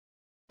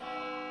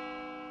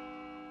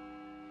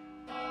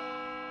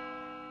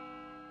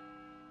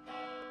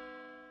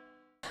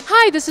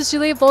Hi, this is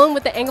Juliette Boland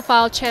with the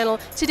Anglophile Channel.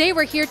 Today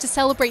we're here to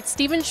celebrate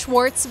Stephen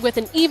Schwartz with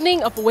an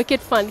evening of wicked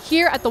fun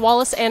here at the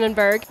Wallis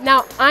Annenberg.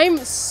 Now, I'm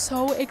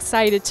so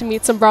excited to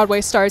meet some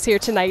Broadway stars here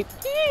tonight.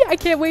 I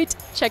can't wait.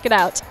 Check it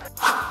out.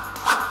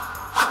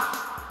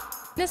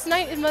 This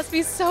night, it must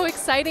be so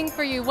exciting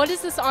for you. What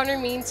does this honor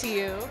mean to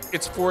you?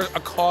 It's for a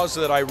cause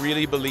that I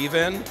really believe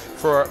in,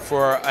 for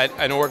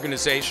an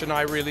organization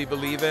I really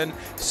believe in.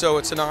 So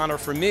it's an honor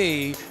for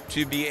me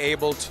to be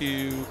able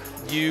to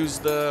use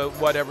the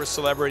whatever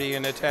celebrity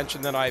and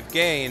attention that I've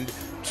gained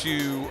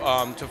to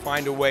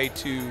find a way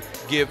to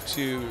give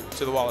to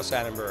the Wallis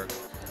Annenberg.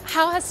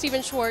 How has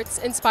Stephen Schwartz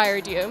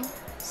inspired you?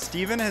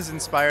 Stephen has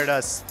inspired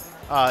us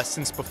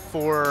since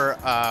before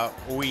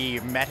we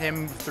met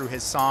him through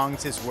his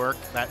songs, his work.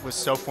 That was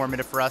so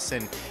formative for us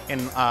in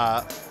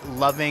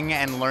loving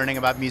and learning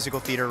about musical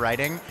theater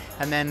writing.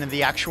 And then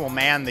the actual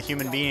man, the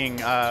human being,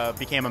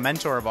 became a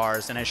mentor of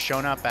ours and has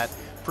shown up at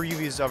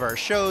previews of our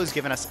shows,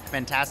 given us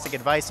fantastic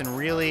advice, and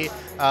really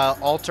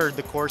altered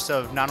the course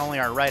of not only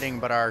our writing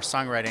but our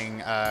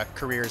songwriting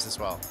careers as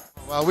well.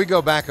 Well, we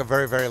go back a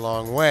very, very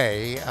long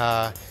way.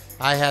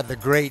 I had the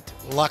great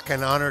luck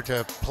and honor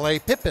to play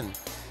Pippin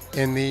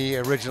in the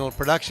original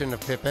production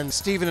of Pippin.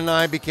 Stephen and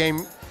I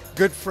became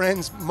good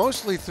friends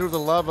mostly through the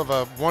love of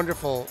a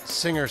wonderful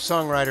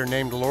singer-songwriter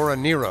named Laura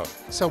Nero.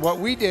 So what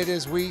we did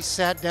is we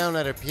sat down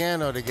at a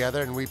piano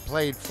together and we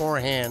played four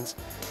hands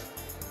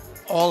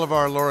all of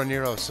our Laura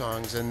Nero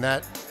songs, and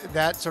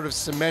that sort of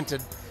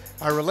cemented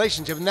our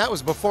relationship, and that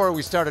was before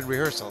we started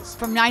rehearsals.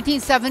 From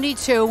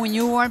 1972, when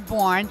you weren't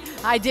born,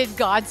 I did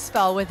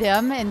Godspell with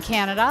him in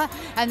Canada,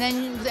 and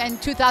then in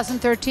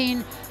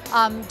 2013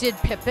 did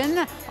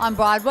Pippin on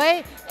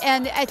Broadway,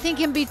 and I think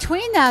in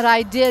between that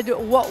I did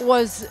what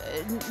was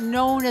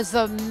known as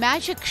the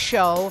Magic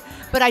Show,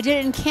 but I did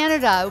it in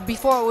Canada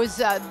before it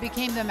was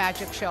became the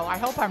Magic Show. I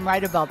hope I'm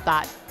right about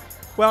that.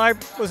 Well, I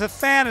was a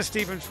fan of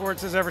Stephen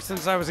Schwartz's ever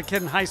since I was a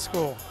kid in high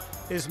school.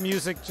 His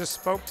music just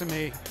spoke to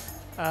me.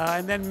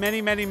 And then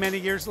many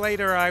years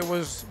later, I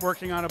was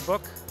working on a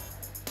book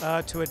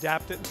to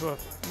adapt it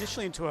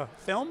initially into a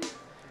film.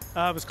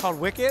 It was called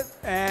Wicked,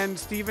 and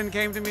Stephen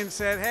came to me and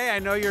said, "Hey, I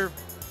know you're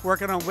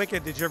working on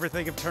Wicked. Did you ever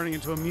think of turning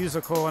into a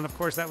musical?" And of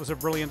course, that was a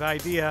brilliant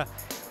idea,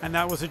 and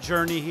that was a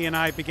journey he and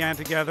I began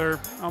together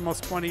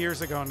almost 20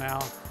 years ago now.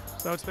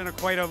 So it's been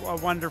quite a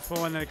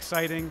wonderful and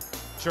exciting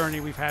journey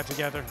we've had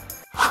together.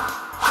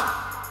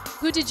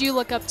 Who did you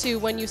look up to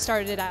when you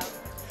started out?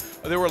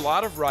 There were a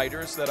lot of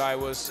writers that I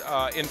was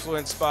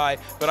influenced by,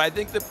 but I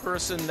think the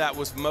person that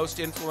was most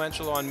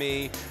influential on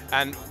me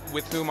and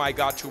with whom I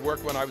got to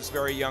work when I was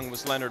very young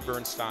was Leonard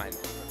Bernstein.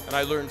 And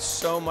I learned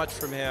so much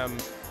from him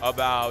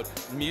about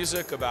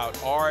music,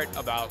 about art,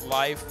 about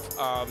life.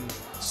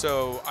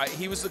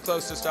 He was the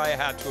closest I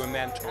had to a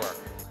mentor.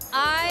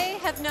 I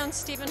have known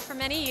Stephen for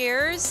many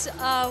years.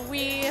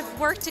 We have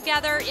worked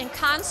together in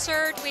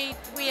concert.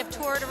 We have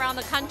toured around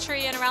the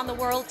country and around the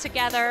world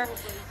together.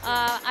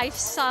 I've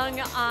sung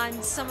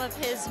on some of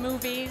his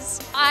movies.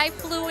 I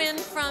flew in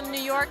from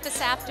New York this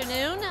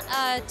afternoon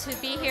to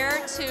be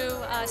here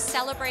to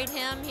celebrate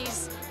him.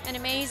 He's an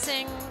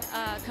amazing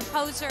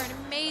composer, an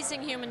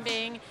amazing human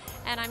being,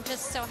 and I'm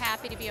just so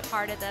happy to be a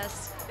part of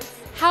this.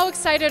 How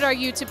excited are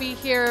you to be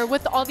here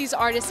with all these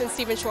artists and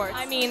Stephen Schwartz?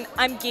 I mean,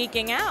 I'm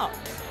geeking out.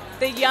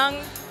 The young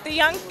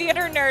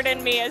theater nerd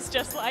in me is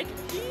just like,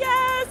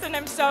 yes! And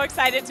I'm so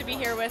excited to be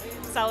here with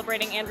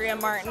celebrating Andrea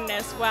Martin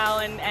as well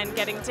and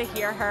getting to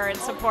hear her and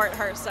support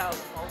her. So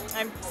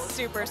I'm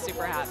super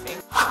happy.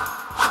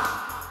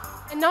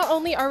 And not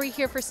only are we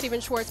here for Stephen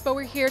Schwartz, but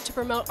we're here to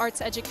promote arts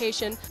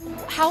education.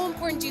 How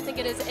important do you think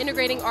it is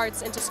integrating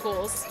arts into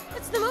schools?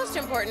 It's the most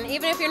important.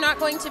 Even if you're not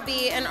going to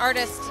be an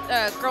artist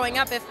growing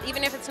up,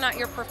 even if it's not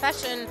your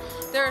profession,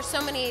 there are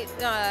so many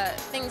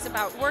things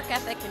about work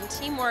ethic and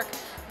teamwork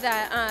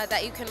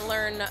that you can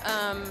learn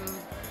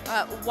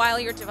while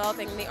you're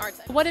developing the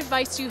arts. What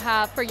advice do you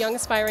have for young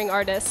aspiring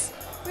artists?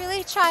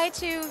 Really try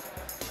to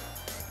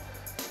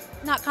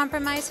not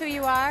compromise who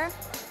you are,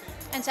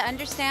 and to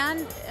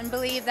understand and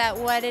believe that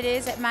what it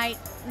is that might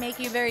make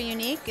you very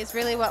unique is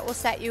really what will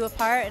set you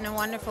apart in a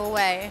wonderful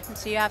way. And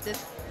so you have to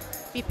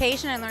be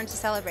patient and learn to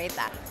celebrate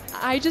that.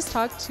 I just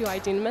talked to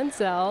Idina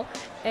Menzel,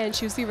 and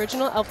she was the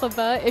original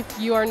Elphaba, if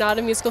you are not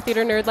a musical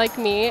theater nerd like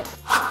me.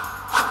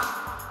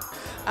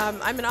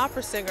 I'm an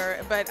opera singer,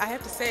 but I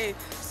have to say,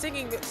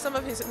 singing some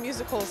of his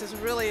musicals has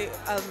really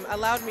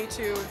allowed me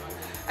to,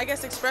 I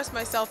guess, express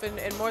myself in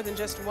more than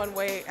just one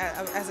way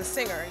as a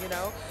singer, you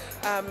know.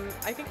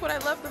 I think what I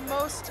love the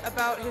most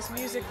about his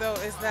music, though,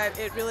 is that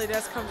it really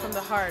does come from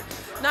the heart.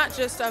 Not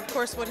just, of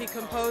course, what he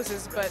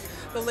composes, but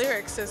the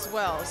lyrics as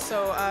well.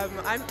 So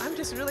I'm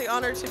just really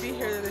honored to be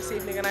here this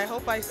evening, and I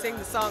hope I sing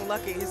the song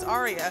Lucky, his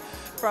aria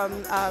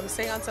from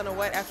Seance on a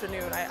Wet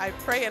Afternoon. I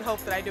pray and hope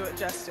that I do it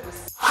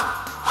justice.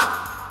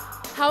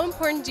 How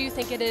important do you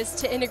think it is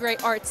to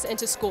integrate arts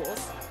into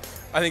schools?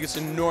 I think it's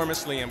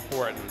enormously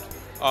important.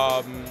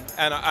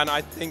 And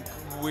I think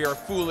we are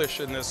foolish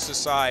in this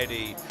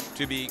society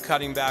to be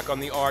cutting back on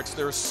the arts.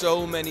 There are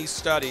so many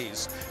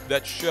studies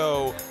that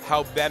show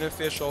how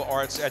beneficial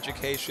arts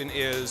education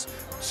is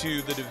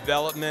to the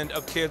development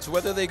of kids,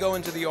 whether they go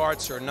into the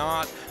arts or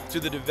not, to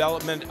the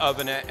development of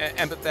an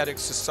empathetic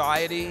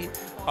society.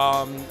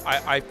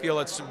 I feel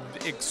it's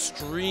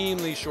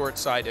extremely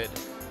short-sighted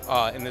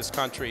in this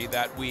country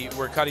that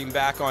we're cutting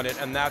back on it,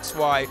 and that's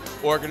why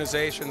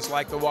organizations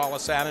like the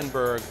Wallis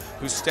Annenberg,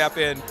 who step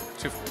in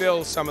to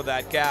fill some of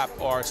that gap,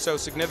 are so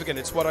significant.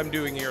 It's what I'm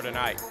doing here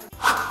tonight.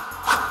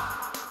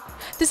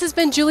 This has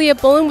been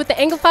Juliette Boland with the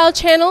Anglophile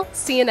Channel.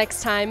 See you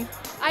next time.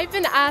 I've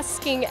been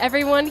asking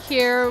everyone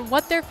here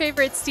what their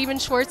favorite Stephen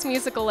Schwartz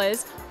musical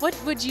is. What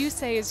would you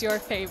say is your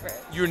favorite?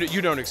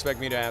 You don't expect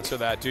me to answer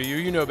that, do you?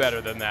 You know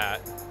better than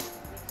that.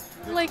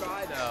 Like,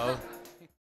 I know.